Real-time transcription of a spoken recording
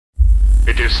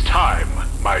It is time,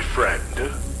 my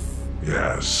friend.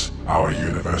 Yes, our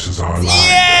universes are aligned.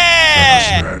 Yeah! Let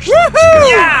us merge them together.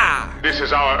 Yeah! This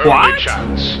is our What? only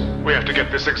chance. We have to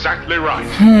get this exactly right.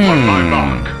 On my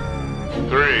mark.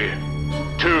 3,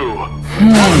 2, 1.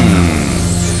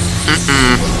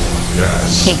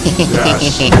 Yes,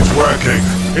 yes, it's working.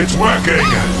 It's working.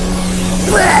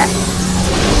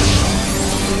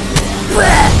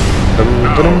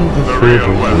 Now, the real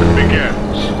work begins.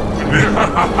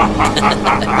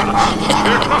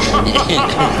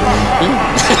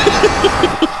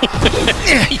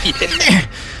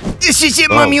 This is it,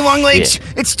 Mummy Longlegs.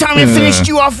 It's time I finished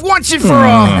you off once and for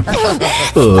all.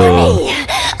 Funny.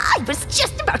 I was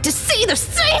just about to say the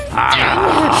same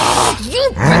thing.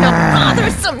 You've been a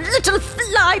bothersome little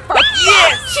fly for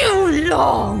far too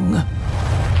long.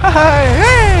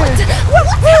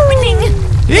 What's happening?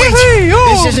 Wait,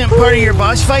 this isn't part of your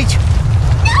boss fight?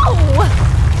 No!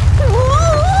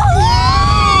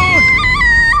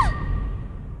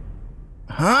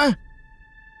 Huh?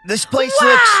 This place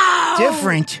looks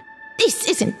different. This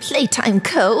isn't Playtime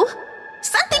Co.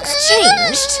 Something's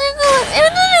changed.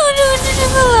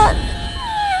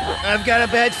 I've got a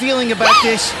bad feeling about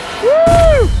this.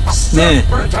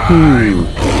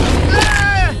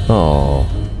 Oh.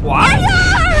 What?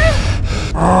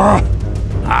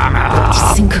 This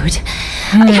isn't good.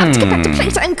 I have to get back to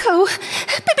Playtime Co.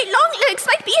 Baby Longlegs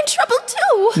might be in trouble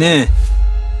too. Nah.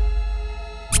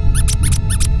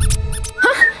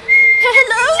 Huh?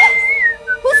 Hello?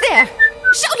 Who's there?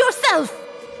 Show yourself.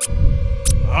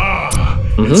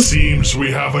 It seems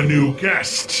we have a new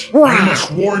guest. I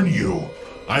must warn you.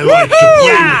 I like to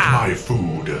play with my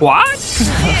food. What?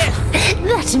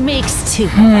 That makes two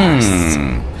of us.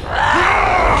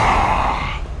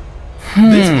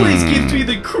 This place gives me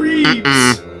the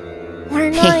creeps. We're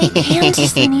not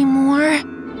panties anymore.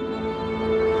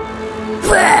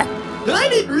 I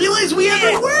didn't realize we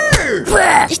ever were.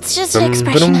 It's just an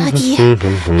expression, Huggy.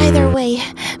 Either way,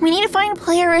 we need to find a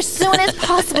player as soon as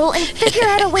possible and figure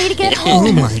out a way to get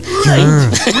home. Right.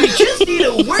 We just need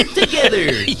to work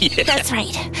together. That's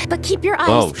right. But keep your eyes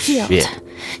Oh, peeled. shit.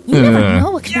 You never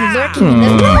know what could be lurking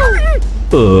in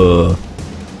the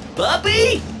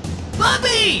Puppy?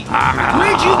 Puppy!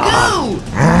 Where'd you go?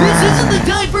 This isn't the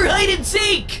time for hide and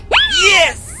seek.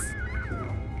 Yes!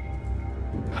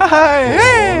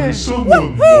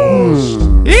 Someone lost.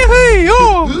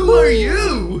 Who are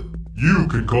you? You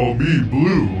can call me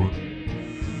Blue.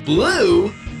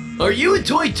 Blue? Are you a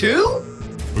toy too?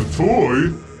 A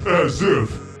toy? As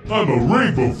if. I'm a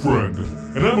rainbow friend.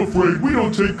 And I'm afraid we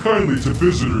don't take kindly to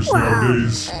visitors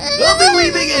nowadays. I'll be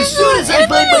leaving as soon as I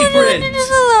find my friends.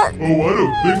 Oh, I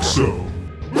don't think so.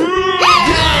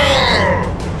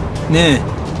 Nah.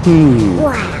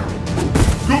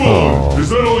 Come on, is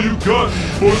that all you got,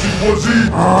 Fuzzy Wuzzy?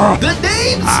 The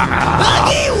name's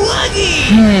Huggy.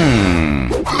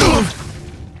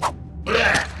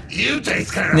 You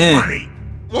taste kind of Nah. funny.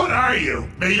 What are you,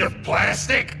 made of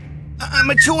plastic? I'm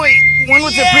a toy, one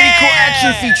with a pretty cool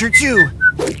action feature too.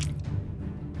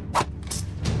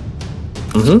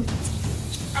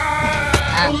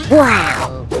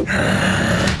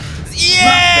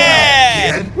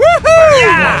 Yeah! Kid, but it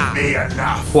won't be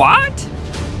enough. What?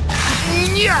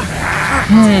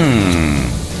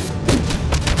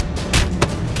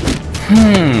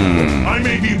 I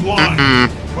may be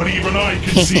blind, but even I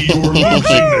can see you're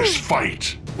losing this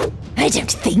fight. I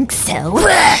don't think so.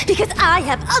 Because I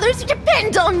have others who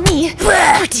depend on me.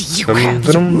 What do you have,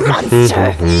 you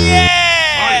monster?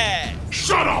 Yeah!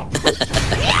 Shut up!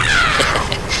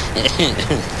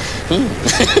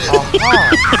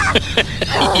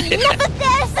 Enough of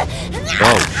this!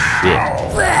 Oh, shit.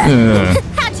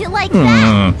 How'd you like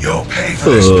that? You'll pay for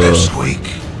this, Pipsqueak.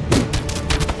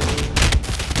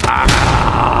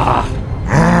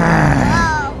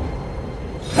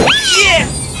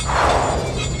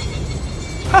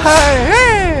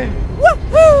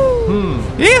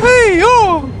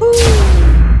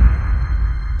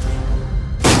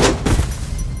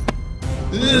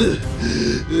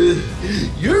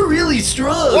 You're really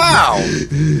strong. Wow!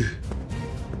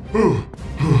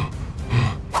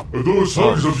 Are those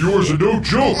hugs of yours are no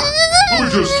joke? Let me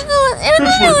just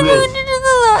catch my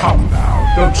breath. Come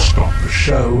now, don't stop the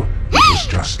show. This is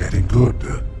just getting good.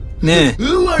 Nah.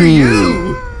 Who are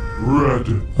you? Red.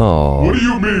 Oh. What do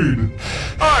you mean?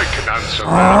 I can answer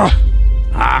that.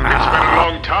 It's been a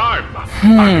long time.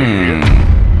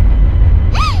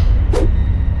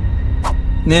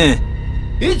 Nah.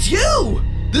 It's you,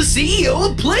 the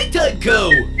CEO of Playtime Co.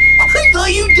 I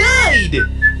thought you died.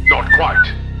 Not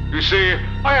quite. You see,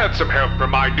 I had some help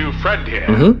from my new friend here.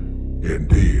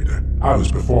 Indeed. I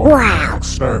was performing an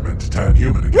experiment to turn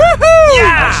human again.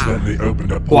 accidentally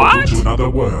opened a portal to another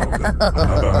world,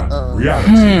 another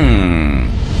reality.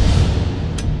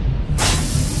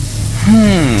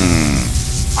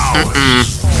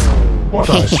 Ours. What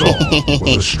I saw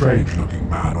was a strange-looking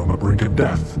man on the brink of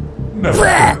death. No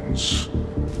evidence.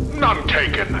 None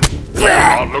taken.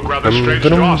 All look rather strange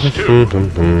to us, too.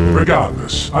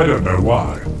 Regardless, I don't know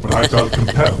why, but I felt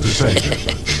compelled to save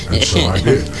him, and so I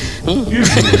did.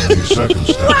 Usually in these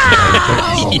circumstances,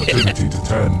 I would take this opportunity to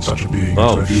turn such a being into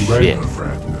a new rainbow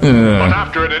friend. But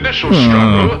after an initial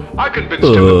struggle, I convinced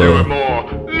him that there were more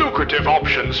lucrative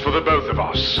options for the both of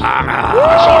us. I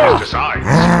saw his designs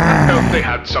and felt they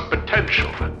had some potential.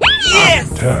 In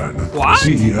turn, the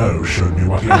CEO showed me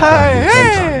what he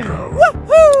had done with Playtime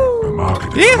Co. The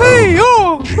marketing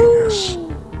genius.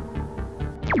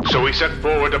 So we set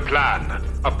forward a plan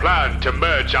to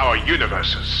merge our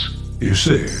universes. You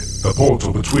see, the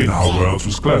portal between our worlds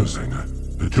was closing.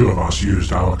 The two of us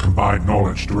used our combined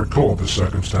knowledge to record the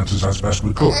circumstances as best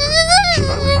we could, so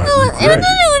that we might recreate it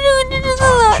when the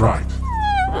time was right.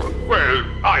 Well,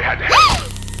 I had help.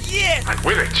 And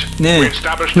with it, we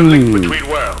established a link between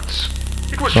worlds.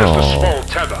 It was just a small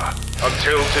tether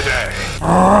until today.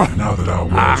 And now that our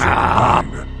worlds are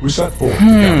combined, we set forth to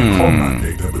gather combat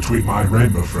data between my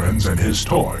rainbow friends and his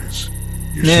toys.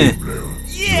 You see, Blue,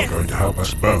 you're going to help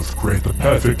us both create the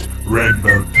perfect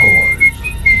rainbow toys.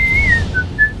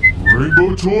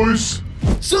 Rainbow toys?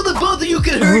 So the both of you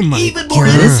can hurt even more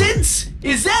innocents?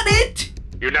 Is that it?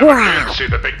 You never did see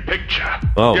the big picture.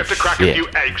 Oh, you have to crack shit. a few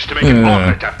eggs to make an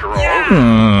omelet after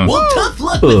all. Well, tough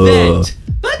luck with that.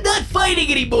 I'm not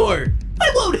fighting anymore.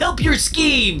 I won't help your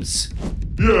schemes.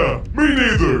 Yeah, me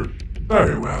neither.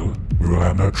 Very well. We will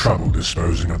have no trouble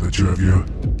disposing of the two of you.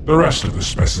 The rest of the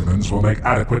specimens will make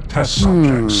adequate test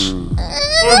subjects.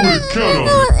 I would count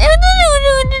on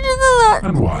it.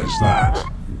 And why is that?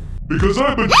 Because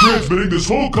I've been transmitting this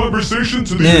whole conversation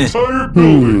to the entire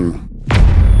building.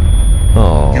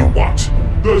 You what?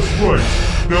 That's right.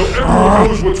 Now everyone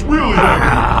knows what's really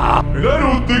happening. And I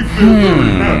don't think they're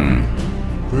very happy.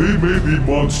 They may be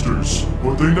monsters,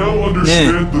 but they now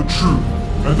understand the truth.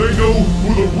 And they know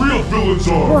who the real villains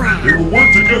are. They will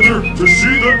work together to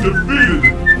see them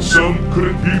defeated. Some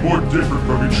couldn't be more different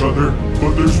from each other,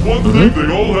 but there's one thing they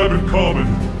all have in common.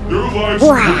 Their lives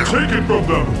were taken from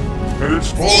them. And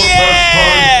it's far past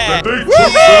time that they took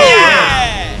them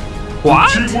back.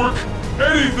 What? With teamwork,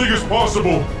 anything is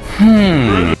possible.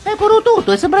 Puro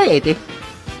tutto, sembrate.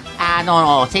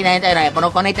 No,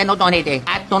 sinenderebbero con i tenutoniti.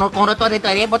 At tunukuno to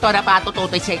rito, ribo to rapato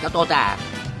tutto i sega tota.